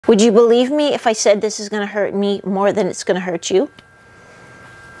Would you believe me if I said this is going to hurt me more than it's going to hurt you?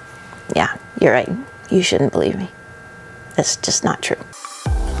 Yeah, you're right. You shouldn't believe me. That's just not true.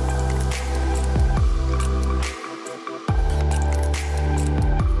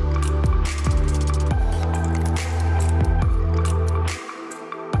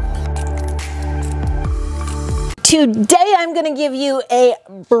 Today I'm going to give you a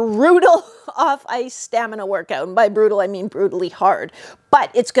brutal off-ice stamina workout. And by brutal, I mean brutally hard. But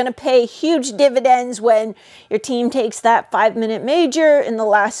it's going to pay huge dividends when your team takes that 5-minute major in the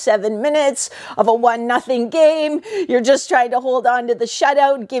last 7 minutes of a 1-0 game. You're just trying to hold on to the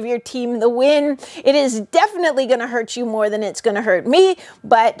shutout, give your team the win. It is definitely going to hurt you more than it's going to hurt me,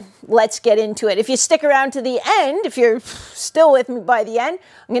 but let's get into it. If you stick around to the end, if you're still with me by the end,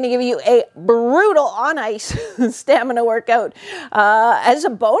 I'm going to give you a brutal on-ice stamina workout as a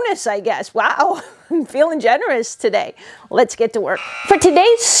bonus, I guess. Wow. I'm feeling generous today. Let's get to work. For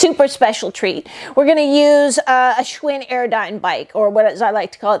today's super special treat, we're going to use a Schwinn Airdyne bike, or what as I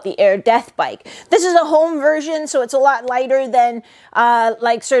like to call it, the Air Death bike. This is a home version, so it's a lot lighter than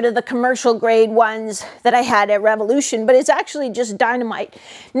like sort of the commercial grade ones that I had at Revolution, but it's actually just dynamite.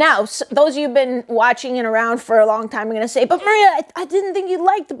 Now, those of you who've been watching and around for a long time are going to say, but Maria, I didn't think you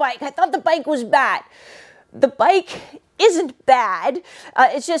liked the bike. I thought the bike was bad. The bike isn't bad.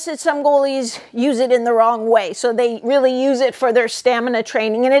 It's just that some goalies use it in the wrong way. So they really use it for their stamina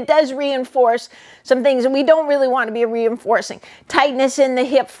training, and it does reinforce some things that we don't really want to be reinforcing. Tightness in the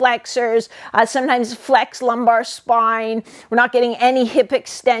hip flexors, sometimes flex lumbar spine. We're not getting any hip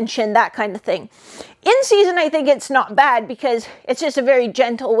extension, that kind of thing. In season, I think it's not bad because it's just a very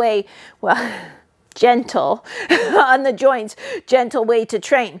gentle way, well, gentle on the joints, gentle way to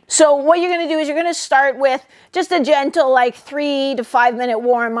train. So what you're going to do is you're going to start with just a gentle like 3 to 5 minute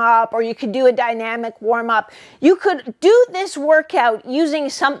warm up, or you could do a dynamic warm up. You could do this workout using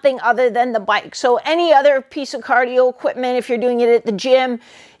something other than the bike. So any other piece of cardio equipment, if you're doing it at the gym,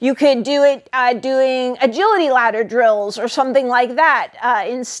 you could do it doing agility ladder drills or something like that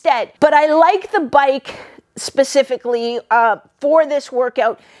instead. But I like the bike specifically for this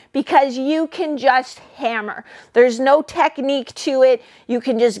workout because you can just hammer. There's no technique to it. You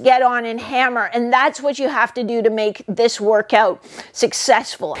can just get on and hammer, and that's what you have to do to make this workout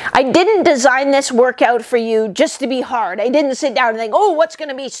successful. I didn't design this workout for you just to be hard. I didn't sit down and think, oh, what's going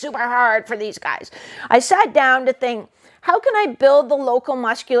to be super hard for these guys? I sat down to think, how can I build the local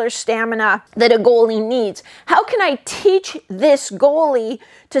muscular stamina that a goalie needs? How can I teach this goalie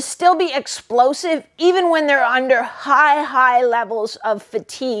to still be explosive even when they're under high levels of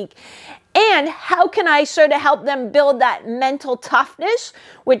fatigue? And how can I sort of help them build that mental toughness,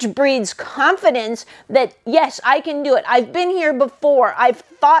 which breeds confidence that, yes, I can do it. I've been here before. I've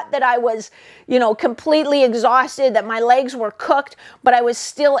thought that I was, you know, completely exhausted, that my legs were cooked, but I was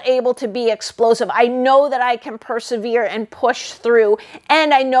still able to be explosive. I know that I can persevere and push through.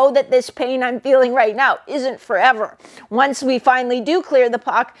 And I know that this pain I'm feeling right now isn't forever. Once we finally do clear the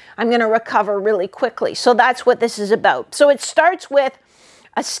puck, I'm going to recover really quickly. So that's what this is about. So it starts with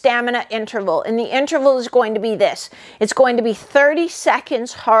a stamina interval, and the interval is going to be this. It's going to be 30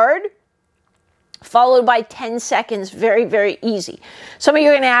 seconds hard, followed by 10 seconds very easy. Some of you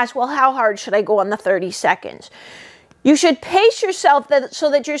are going to ask, well, how hard should I go on the 30 seconds? You should pace yourself so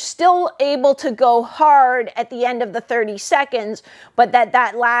that you're still able to go hard at the end of the 30 seconds, but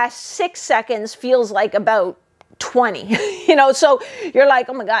that last 6 seconds feels like about 20, you know, so you're like,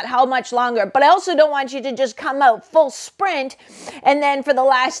 oh my God, how much longer? But I also don't want you to just come out full sprint and then for the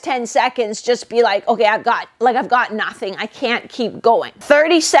last 10 seconds, just be like, okay, I've got nothing. I can't keep going.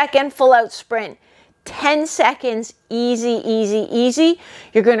 30-second full out sprint, 10 seconds, easy.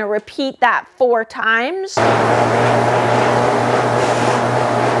 You're going to repeat that 4 times. And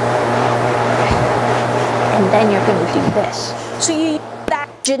then you're going to do this. So you use that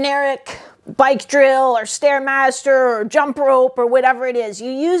generic bike drill or Stairmaster or jump rope or whatever it is.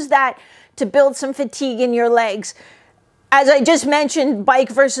 You use that to build some fatigue in your legs. As I just mentioned, bike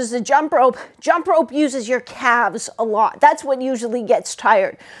versus the jump rope uses your calves a lot. That's what usually gets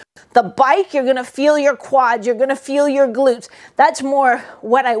tired. The bike, you're going to feel your quads, you're going to feel your glutes. That's more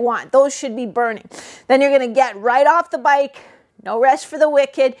what I want. Those should be burning. Then you're going to get right off the bike, no rest for the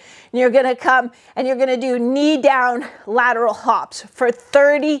wicked, and you're going to come and you're going to do knee down lateral hops for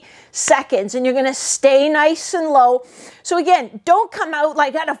 30 seconds, and you're going to stay nice and low. So again, don't come out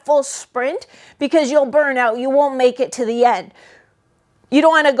like at a full sprint because you'll burn out. You won't make it to the end. You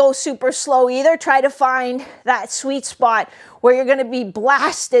don't want to go super slow either. Try to find that sweet spot where you're going to be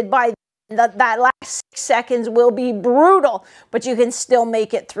blasted by that last 6 seconds will be brutal, but you can still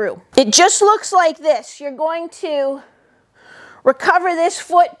make it through. It just looks like this. You're going to recover this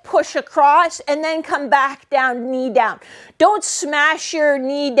foot, push across, and then come back down, knee down. Don't smash your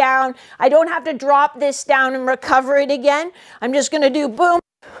knee down. I don't have to drop this down and recover it again. I'm just gonna do boom,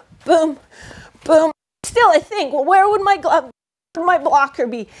 boom, boom. Still, I think, well, where would my blocker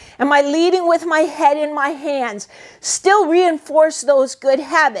be? Am I leading with my head in my hands? Still reinforce those good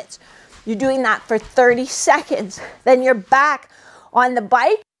habits. You're doing that for 30 seconds. Then you're back on the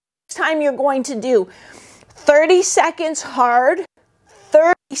bike. This time you're going to do 30 seconds hard,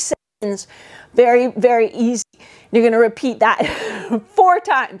 30 seconds very, very easy. You're going to repeat that 4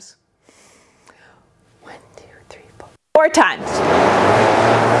 times. 1, 2, 3, 4. 4 times.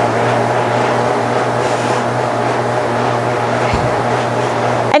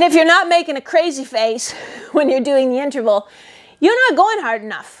 And if you're not making a crazy face when you're doing the interval, you're not going hard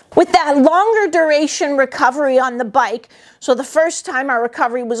enough. With that longer duration recovery on the bike, so the first time our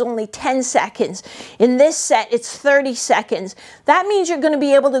recovery was only 10 seconds. In this set, it's 30 seconds. That means you're going to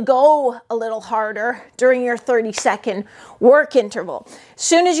be able to go a little harder during your 30-second work interval. As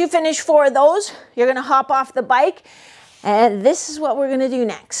soon as you finish 4 of those, you're going to hop off the bike. And this is what we're going to do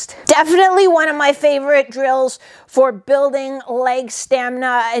next. Definitely one of my favorite drills for building leg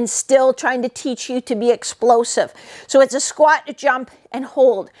stamina and still trying to teach you to be explosive. So it's a squat, jump, and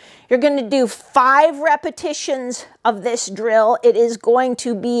hold. You're going to do 5 repetitions of this drill. It is going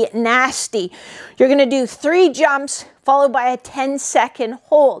to be nasty. You're going to do 3 jumps followed by a 10-second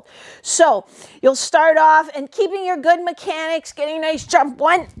hold. So you'll start off and keeping your good mechanics, getting a nice jump.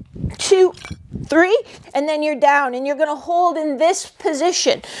 1, 2, 3, and then you're down, and you're going to hold in this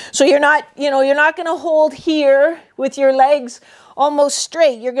position. So you're not, you're not going to hold here with your legs almost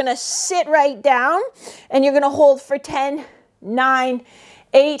straight. You're going to sit right down, and you're going to hold for 10, 9,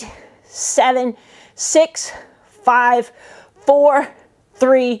 8, 7, 6, 5, 4,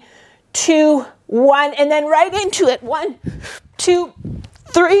 3, 2, 1, and then right into it. 1, 2,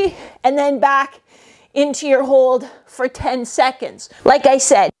 3, and then back into your hold for 10 seconds. Like I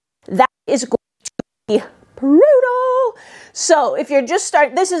said, that is going to be brutal. So if you're just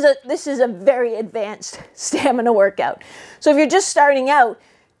starting, this is a very advanced stamina workout. So if you're just starting out,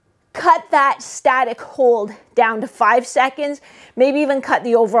 cut that static hold down to 5 seconds, maybe even cut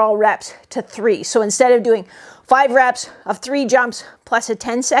the overall reps to 3. So instead of doing 5 reps of 3 jumps plus a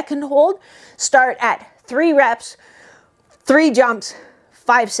 10-second hold, start at 3 reps, 3 jumps,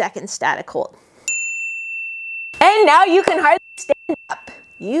 5 seconds static hold. And now you can hardly stand up.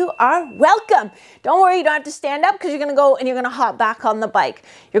 You are welcome. Don't worry, you don't have to stand up because you're going to go and you're going to hop back on the bike.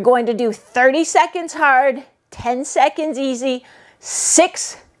 You're going to do 30 seconds hard, 10 seconds easy,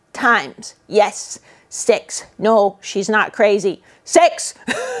 6 times. Yes, 6. No, she's not crazy. 6.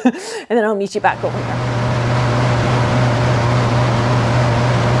 And then I'll meet you back over here.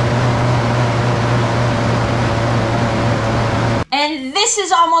 And this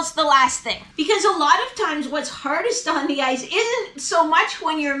is almost the last thing, because a lot of times what's hardest on the ice isn't so much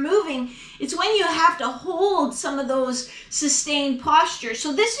when you're moving, it's when you have to hold some of those sustained postures.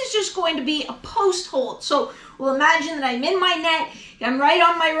 So this is just going to be a post hold. So we'll imagine that I'm in my net, I'm right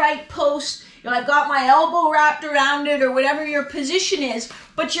on my right post, I've got my elbow wrapped around it or whatever your position is,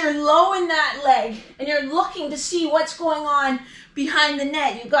 but you're low in that leg and you're looking to see what's going on behind the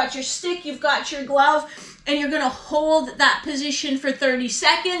net. You've got your stick, you've got your glove, and you're going to hold that position for 30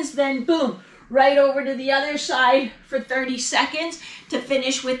 seconds, then boom, right over to the other side for 30 seconds to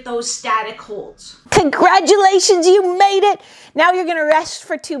finish with those static holds. Congratulations, you made it. Now you're going to rest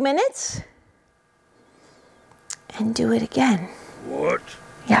for 2 minutes and do it again. What?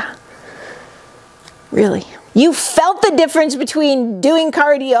 Yeah, really. You felt the difference between doing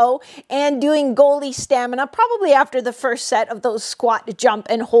cardio and doing goalie stamina probably after the first set of those squat, jump,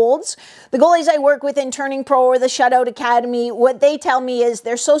 and holds. The goalies I work with in Turning Pro or the Shutout Academy, what they tell me is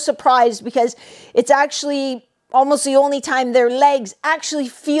they're so surprised because it's actually almost the only time their legs actually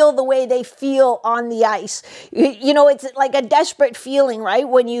feel the way they feel on the ice. You know, it's like a desperate feeling, right?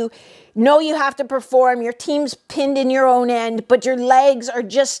 When you know you have to perform, your team's pinned in your own end, but your legs are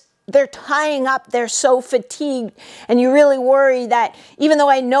just, they're tying up, they're so fatigued, and you really worry that even though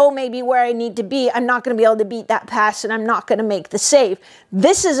I know maybe where I need to be, I'm not going to be able to beat that pass and I'm not going to make the save.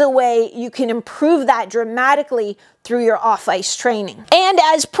 This is a way you can improve that dramatically through your off-ice training. And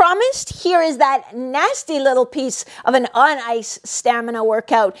as promised, here is that nasty little piece of an on-ice stamina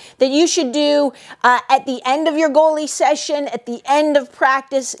workout that you should do at the end of your goalie session, at the end of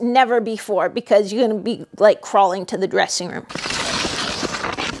practice, never before, because you're going to be like crawling to the dressing room.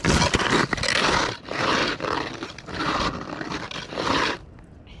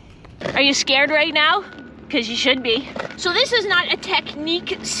 Are you scared right now? Because you should be. So this is not a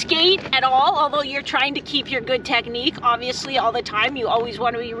technique skate at all, although you're trying to keep your good technique, obviously, all the time. You always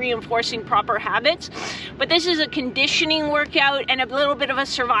want to be reinforcing proper habits. But this is a conditioning workout and a little bit of a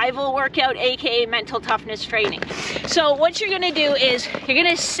survival workout, aka mental toughness training. So what you're gonna do is you're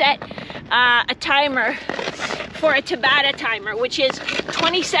gonna set a timer for a Tabata timer, which is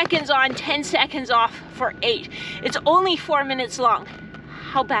 20 seconds on, 10 seconds off for 8. It's only 4 minutes long.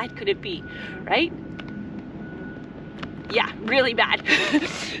 How bad could it be, right? Yeah, really bad.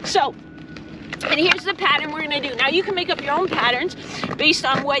 So, and here's the pattern we're gonna do. Now you can make up your own patterns based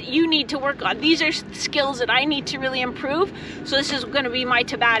on what you need to work on. These are skills that I need to really improve. So this is gonna be my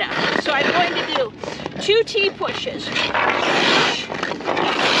Tabata. So I'm going to do 2 T pushes. Then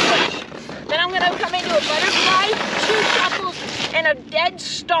I'm gonna come into a butterfly, 2 shuffles, and a dead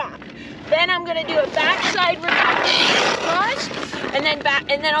stop. Then I'm gonna do a backside reverse cross, and then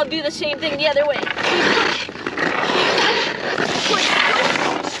back, and then I'll do the same thing the other way. Push,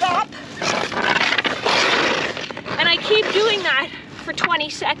 stop. And I keep doing that for 20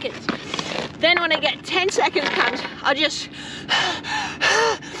 seconds. Then when I get 10 seconds comes, I'll just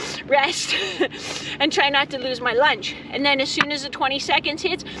rest and try not to lose my lunge. And then as soon as the 20 seconds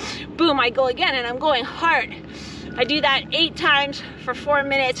hits, boom, I go again, and I'm going hard. I do that 8 times for 4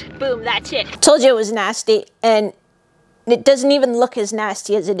 minutes, boom, that's it. Told you it was nasty, and it doesn't even look as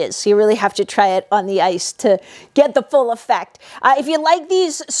nasty as it is. So you really have to try it on the ice to get the full effect. If you like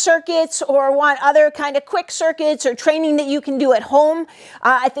these circuits or want other kind of quick circuits or training that you can do at home,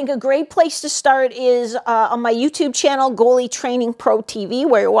 I think a great place to start is on my YouTube channel, Goalie Training Pro TV,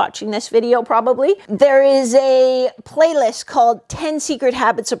 where you're watching this video probably. There is a playlist called 10 Secret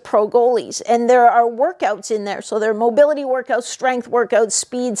Habits of Pro Goalies, and there are workouts in there. So there are mobility workouts, strength workouts,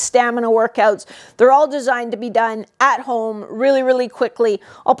 speed, stamina workouts. They're all designed to be done at home really, really quickly.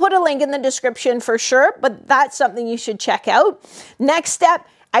 I'll put a link in the description for sure, but that's something you should check out. Next step,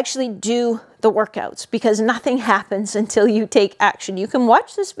 actually do the workouts, because nothing happens until you take action. You can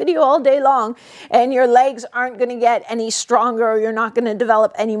watch this video all day long and your legs aren't going to get any stronger, or you're not going to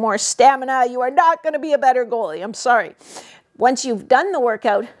develop any more stamina. You are not going to be a better goalie. I'm sorry. Once you've done the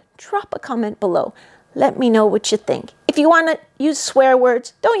workout, drop a comment below. Let me know what you think. If you want to use swear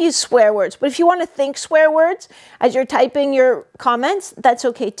words, don't use swear words. But if you want to think swear words as you're typing your comments, that's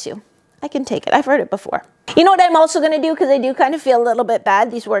okay too. I can take it. I've heard it before. You know what I'm also going to do, because I do kind of feel a little bit bad.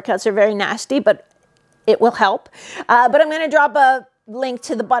 These workouts are very nasty, but it will help. But I'm going to drop a link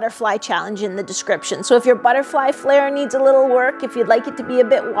to the butterfly challenge in the description. So if your butterfly flare needs a little work, if you'd like it to be a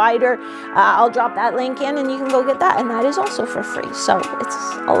bit wider, I'll drop that link in and you can go get that, and that is also for free. So it's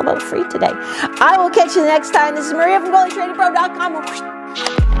all about free today. I will catch you next time. This is Maria from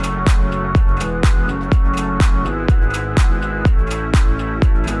GoalieTrainingPro.com.